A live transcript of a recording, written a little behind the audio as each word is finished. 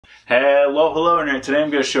Hello Internet. Today I'm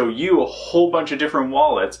going to show you a whole bunch of different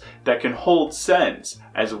wallets that can hold Sense,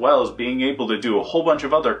 as well as being able to do a whole bunch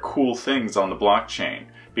of other cool things on the blockchain.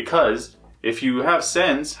 Because if you have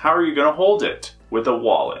Sense, how are you going to hold it? With a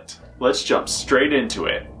wallet. Let's jump straight into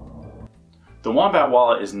it. The Wombat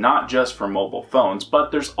wallet is not just for mobile phones,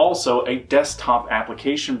 but there's also a desktop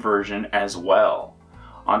application version as well.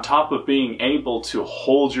 On top of being able to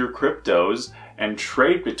hold your cryptos and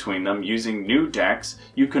trade between them using new DEX,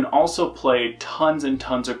 you can also play tons and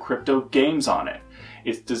tons of crypto games on it.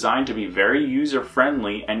 It's designed to be very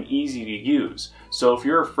user-friendly and easy to use. So if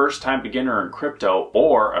you're a first-time beginner in crypto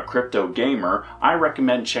or a crypto gamer, I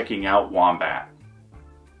recommend checking out Wombat.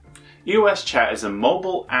 EOS Chat is a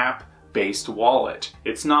mobile app-based wallet.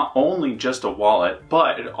 It's not only just a wallet,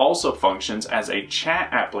 but it also functions as a chat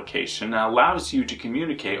application that allows you to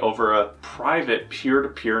communicate over a private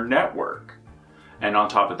peer-to-peer network. And on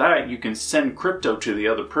top of that, you can send crypto to the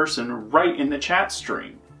other person right in the chat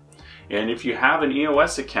stream. And if you have an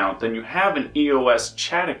EOS account, then you have an EOS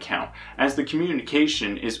chat account, as the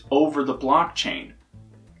communication is over the blockchain.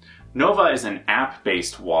 Nova is an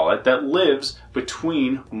app-based wallet that lives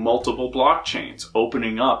between multiple blockchains,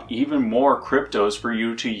 opening up even more cryptos for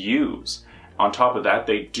you to use. On top of that,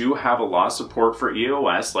 they do have a lot of support for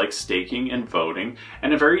EOS, like staking and voting,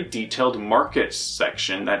 and a very detailed market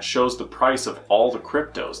section that shows the price of all the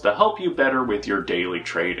cryptos to help you better with your daily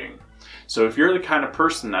trading. So if you're the kind of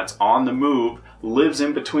person that's on the move, lives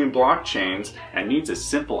in between blockchains, and needs a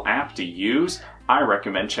simple app to use, I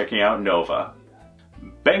recommend checking out Nova.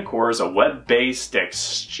 Bancor is a web-based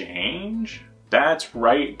exchange? That's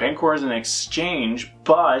right, Bancor is an exchange,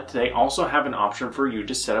 but they also have an option for you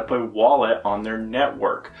to set up a wallet on their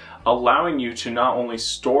network, allowing you to not only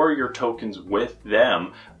store your tokens with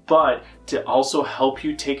them, but to also help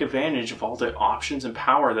you take advantage of all the options and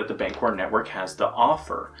power that the Bancor network has to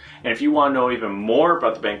offer. And if you want to know even more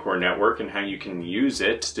about the Bancor network and how you can use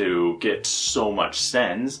it to get so much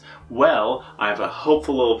Sense, well, I have a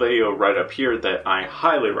helpful little video right up here that I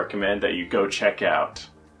highly recommend that you go check out.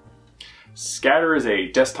 Scatter is a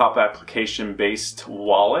desktop application-based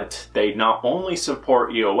wallet. They not only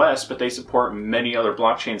support EOS, but they support many other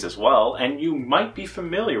blockchains as well, and you might be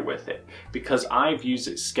familiar with it because I've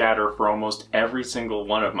used Scatter for almost every single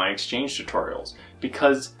one of my exchange tutorials,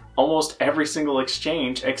 because almost every single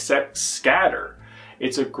exchange accepts Scatter.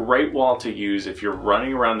 It's a great wallet to use if you're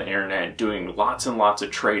running around the internet doing lots and lots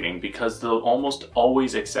of trading, because they'll almost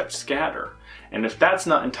always accept Scatter. And if that's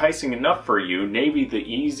not enticing enough for you, maybe the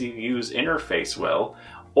easy to use interface will,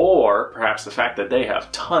 or perhaps the fact that they have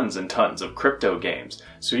tons and tons of crypto games.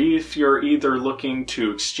 So if you're either looking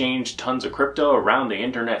to exchange tons of crypto around the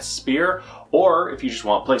internet sphere, or if you just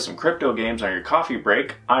want to play some crypto games on your coffee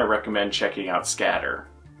break, I recommend checking out Scatter.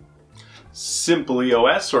 Simple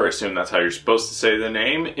EOS, or I assume that's how you're supposed to say the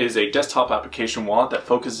name, is a desktop application wallet that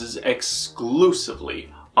focuses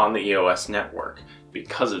exclusively on the EOS network.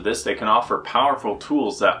 Because of this, they can offer powerful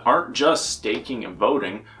tools that aren't just staking and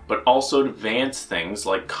voting, but also advanced things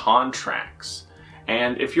like contracts.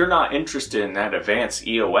 And if you're not interested in that advanced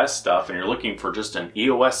EOS stuff and you're looking for just an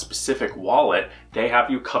EOS specific wallet, they have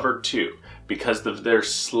you covered too. Because of their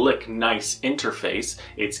slick, nice interface,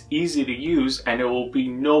 it's easy to use, and it will be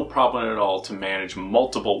no problem at all to manage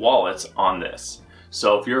multiple wallets on this.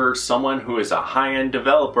 So if you're someone who is a high-end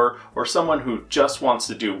developer or someone who just wants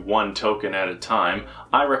to do one token at a time,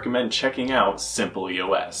 I recommend checking out Simple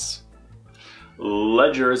EOS.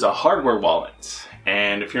 Ledger is a hardware wallet.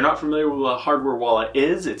 And if you're not familiar with what a hardware wallet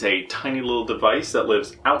is, it's a tiny little device that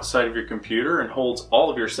lives outside of your computer and holds all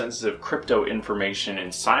of your sensitive crypto information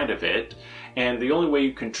inside of it. And the only way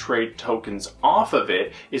you can trade tokens off of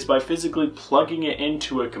it is by physically plugging it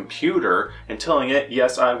into a computer and telling it,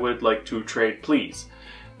 yes, I would like to trade, please.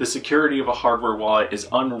 The security of a hardware wallet is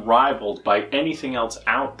unrivaled by anything else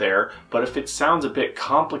out there, but if it sounds a bit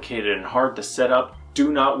complicated and hard to set up,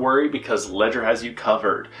 do not worry, because Ledger has you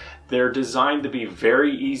covered. They're designed to be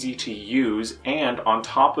very easy to use, and on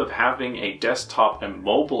top of having a desktop and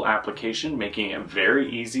mobile application making it very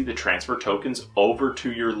easy to transfer tokens over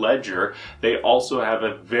to your ledger, they also have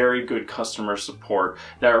a very good customer support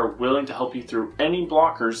that are willing to help you through any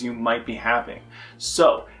blockers you might be having.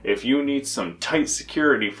 So if you need some tight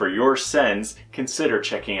security for your Sense, consider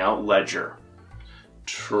checking out Ledger.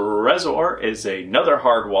 Trezor is another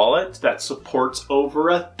hard wallet that supports over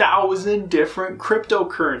 1,000 different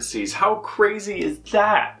cryptocurrencies. How crazy is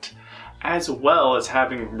that? As well as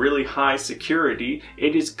having really high security,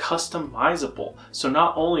 it is customizable. So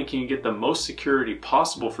not only can you get the most security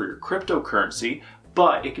possible for your cryptocurrency,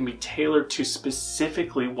 but it can be tailored to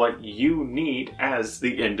specifically what you need as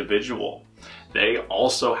the individual. They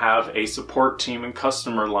also have a support team and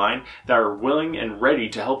customer line that are willing and ready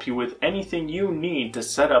to help you with anything you need to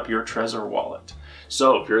set up your Trezor wallet.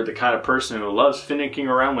 So if you're the kind of person who loves finicking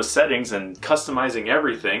around with settings and customizing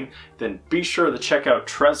everything, then be sure to check out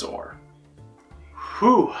Trezor.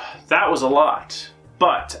 Whew, that was a lot.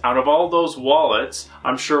 But out of all those wallets,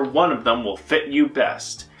 I'm sure one of them will fit you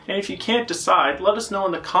best. And if you can't decide, let us know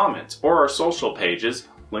in the comments or our social pages.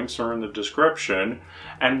 Links are in the description,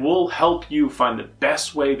 and we'll help you find the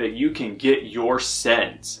best way that you can get your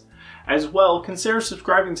Sense. As well, consider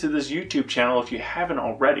subscribing to this YouTube channel if you haven't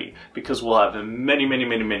already, because we'll have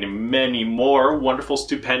many more wonderful,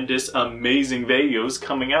 stupendous, amazing videos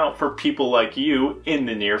coming out for people like you in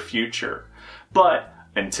the near future. But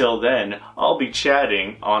until then, I'll be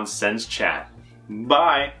chatting on Sense.Chat.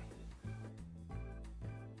 Bye!